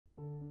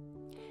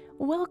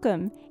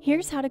Welcome!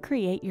 Here's how to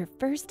create your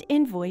first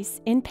invoice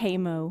in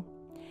Paymo.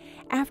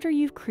 After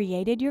you've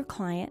created your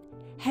client,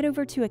 head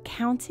over to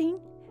Accounting,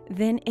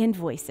 then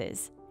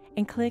Invoices,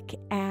 and click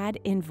Add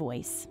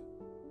Invoice.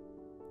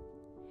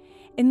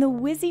 In the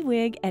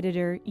WYSIWYG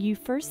editor, you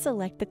first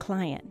select the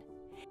client.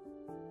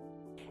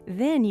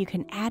 Then you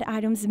can add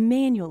items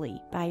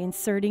manually by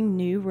inserting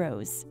new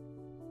rows,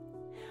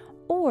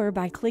 or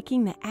by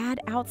clicking the Add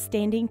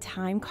Outstanding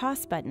Time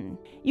Cost button.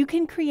 You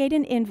can create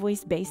an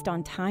invoice based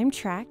on time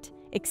tracked,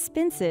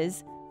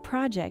 expenses,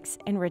 projects,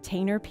 and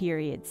retainer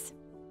periods.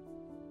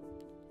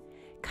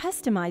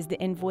 Customize the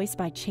invoice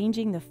by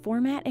changing the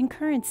format and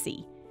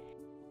currency.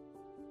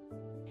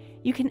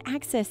 You can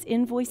access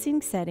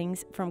invoicing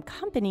settings from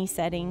Company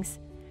Settings,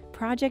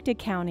 Project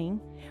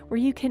Accounting, where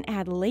you can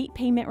add late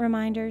payment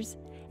reminders,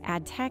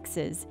 add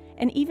taxes,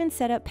 and even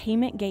set up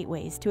payment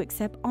gateways to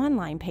accept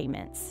online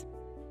payments.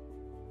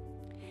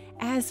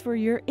 As for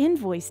your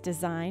invoice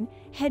design,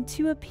 head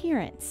to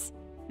Appearance,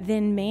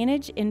 then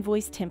Manage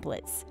Invoice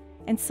Templates,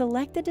 and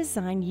select the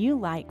design you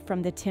like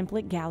from the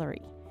template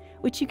gallery,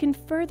 which you can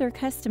further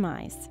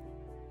customize.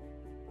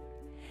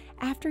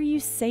 After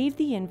you save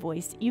the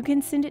invoice, you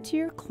can send it to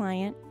your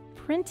client,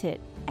 print it,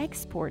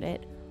 export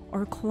it,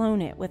 or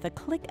clone it with a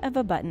click of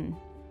a button.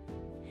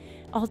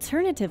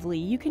 Alternatively,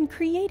 you can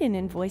create an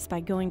invoice by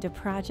going to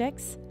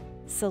Projects,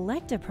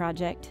 select a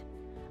project,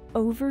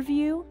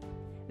 Overview,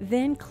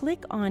 then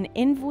click on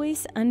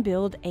Invoice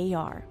Unbilled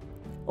AR,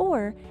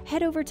 or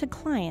head over to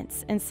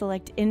Clients and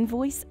select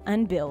Invoice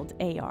Unbilled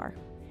AR.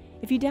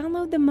 If you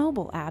download the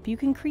mobile app, you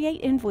can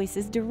create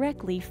invoices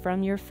directly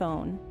from your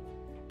phone.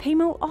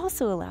 Paymo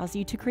also allows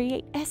you to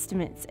create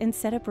estimates and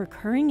set up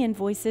recurring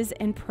invoices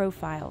and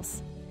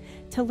profiles.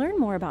 To learn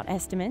more about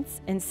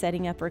estimates and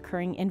setting up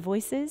recurring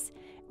invoices,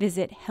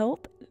 visit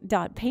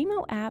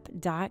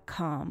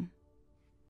help.paymoapp.com.